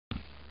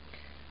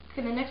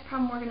Okay, the next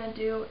problem we're going to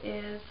do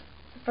is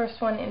the first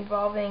one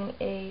involving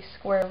a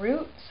square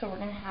root. So we're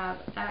going to have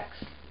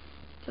x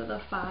to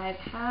the 5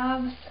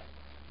 halves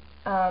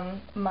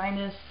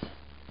minus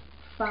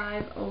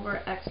 5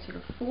 over x to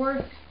the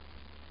 4th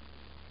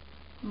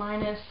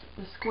minus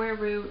the square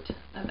root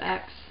of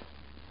x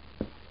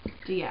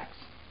dx.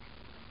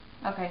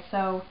 Okay,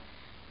 so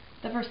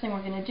the first thing we're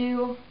going to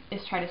do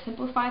is try to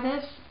simplify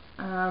this.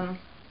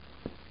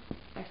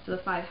 X to the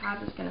 5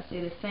 halves is going to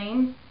stay the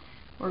same.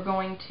 We're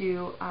going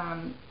to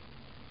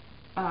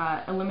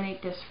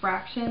eliminate this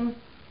fraction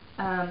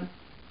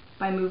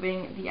by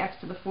moving the x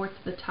to the 4th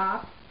to the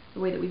top.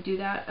 The way that we do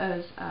that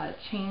is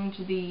change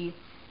the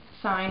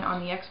sign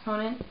on the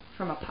exponent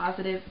from a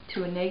positive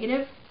to a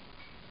negative.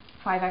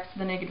 5x to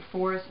the negative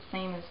 4 is the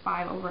same as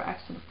 5 over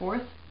x to the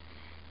 4th.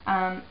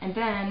 And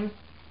then,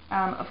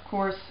 of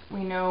course,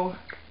 we know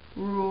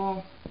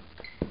rule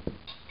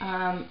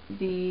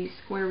the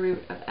square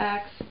root of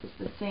x is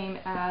the same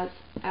as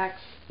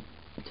x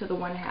to the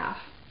 1/2.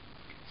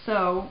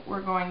 So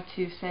we're going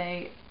to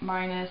say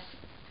minus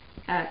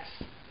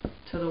x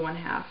to the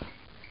 1/2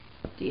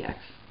 dx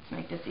to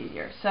make this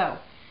easier. So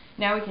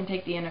now we can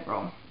take the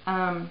integral.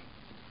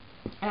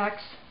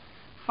 X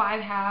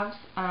 5 halves,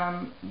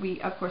 we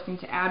of course need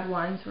to add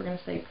 1, so we're going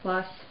to say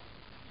plus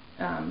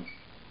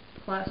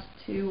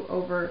 2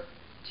 over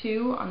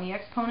 2 on the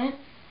exponent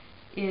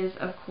is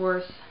of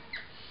course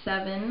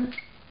 7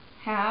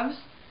 halves,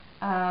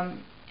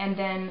 and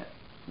then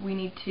we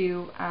need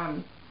to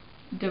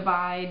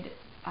divide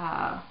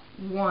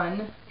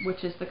 1,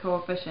 which is the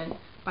coefficient,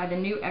 by the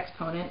new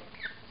exponent,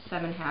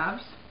 7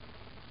 halves.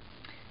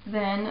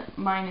 Then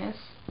minus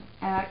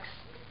x,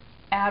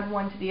 add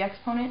 1 to the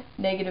exponent,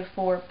 negative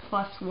 4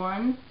 plus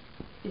 1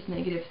 is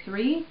negative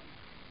 3,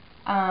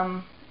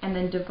 and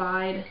then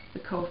divide the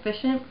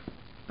coefficient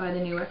by the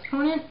new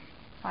exponent,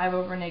 5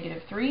 over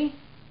negative 3,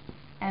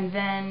 and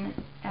then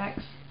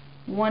x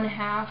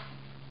 1/2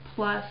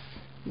 plus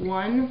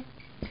 1,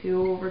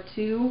 2 over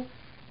 2,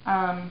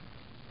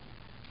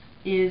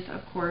 is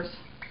of course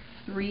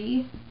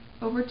 3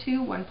 over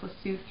 2, 1 plus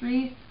 2,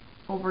 3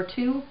 over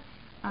 2,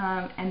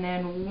 and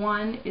then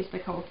 1 is the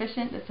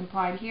coefficient that's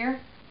implied here,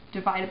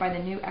 divided by the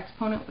new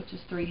exponent, which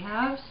is 3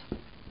 halves,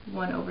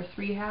 1 over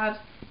 3 halves,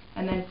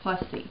 and then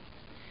plus c.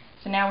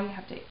 So now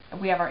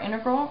we have our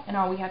integral, and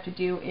all we have to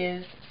do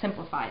is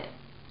simplify it.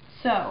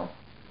 So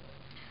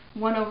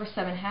 1 over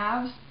 7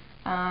 halves,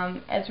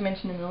 as we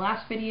mentioned in the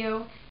last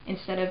video,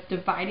 instead of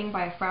dividing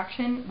by a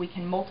fraction, we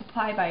can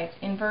multiply by its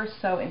inverse.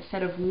 So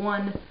instead of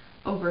 1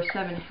 over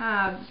 7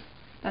 halves,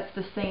 that's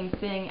the same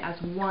thing as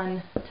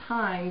 1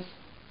 times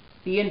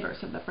the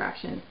inverse of the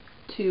fraction,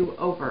 2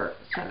 over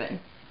 7.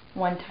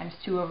 1 times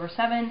 2 over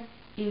 7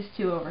 is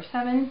 2 over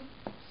 7,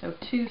 so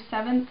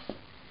 2/7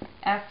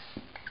 x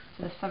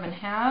to the 7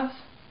 halves.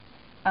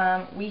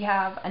 We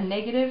have a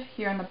negative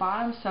here on the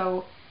bottom,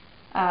 so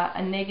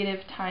a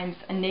negative times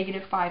a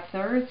negative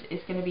 5/3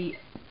 is going to be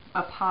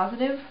a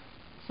positive,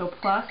 so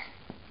plus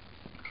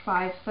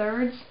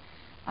 5/3.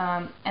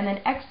 And then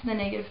x to the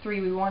negative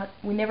 3,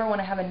 we never want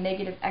to have a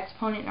negative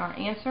exponent in our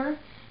answer,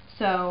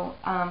 so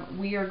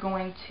we are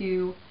going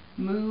to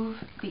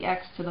move the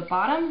x to the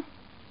bottom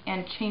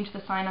and change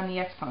the sign on the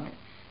exponent.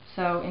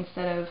 So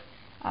instead of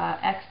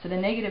x to the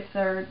negative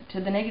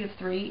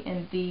 3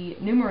 in the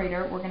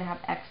numerator, we're going to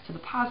have x to the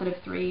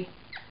positive 3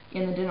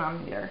 in the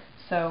denominator.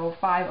 So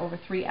 5 over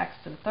 3x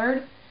to the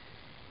 3rd.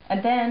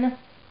 And then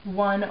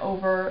 1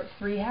 over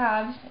 3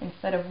 halves,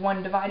 instead of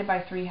 1 divided by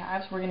 3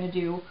 halves, we're going to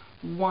do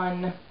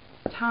 1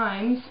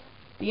 times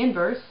the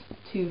inverse,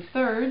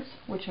 2/3,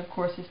 which of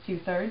course is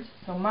 2/3,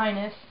 so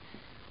minus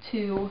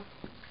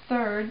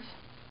 2/3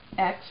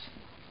 x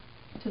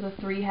to the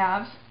 3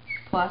 halves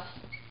plus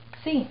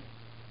c.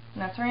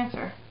 And that's our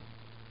answer.